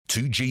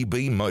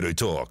2GB Motor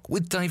Talk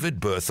with David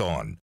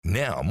Berthon.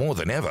 Now more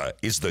than ever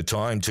is the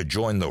time to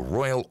join the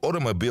Royal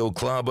Automobile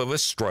Club of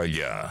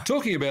Australia.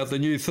 Talking about the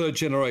new third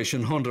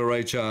generation Honda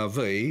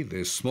HR-V,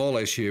 this small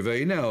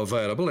SUV now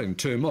available in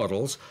two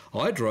models,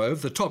 I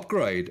drove the top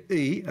grade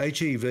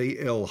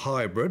HEV-L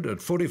Hybrid at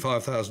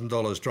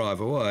 $45,000 drive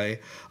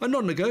away, a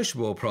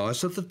non-negotiable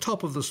price at the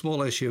top of the small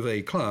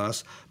SUV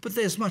class, but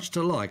there's much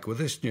to like with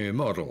this new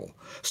model.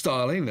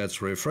 Styling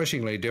that's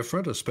refreshingly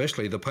different,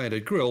 especially the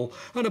painted grille,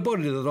 and a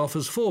body that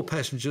offers 4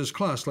 passengers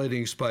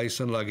class-leading space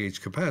and luggage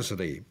capacity.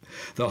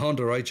 The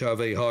Honda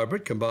HR-V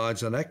Hybrid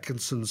combines an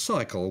Atkinson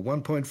Cycle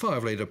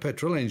 1.5-litre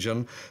petrol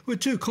engine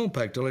with 2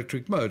 compact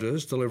electric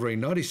motors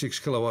delivering 96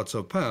 kilowatts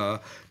of power,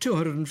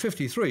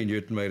 253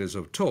 newton-metres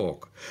of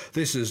torque.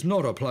 This is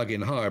not a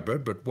plug-in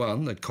hybrid, but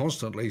one that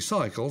constantly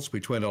cycles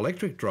between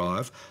electric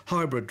drive,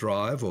 hybrid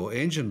drive or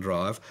engine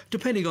drive,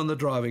 depending on the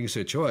driving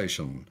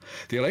situation.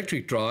 The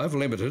electric drive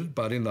limited,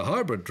 but in the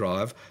hybrid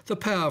drive, the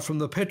power from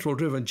the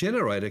petrol-driven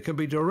generator can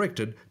be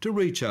directed to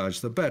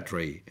recharge the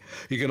battery.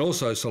 You can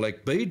also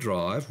select B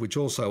drive, which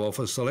also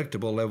offers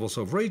selectable levels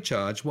of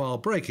recharge while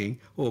braking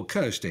or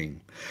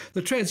coasting.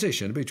 The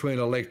transition between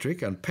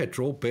electric and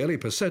petrol barely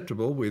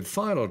perceptible with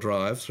final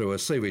drive through a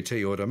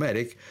CVT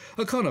automatic.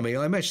 Economy,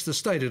 I matched the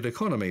stated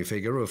economy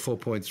figure of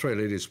 4.3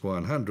 litres per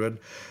 100,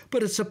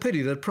 but it's a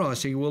pity that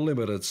pricing will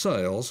limit its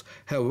sales.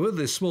 However,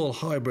 this small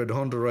hybrid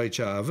Honda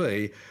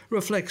HR-V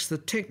reflects the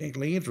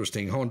technically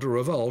interesting Honda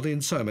of old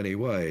in so many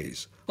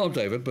ways. I'm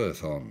David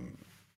Berthon.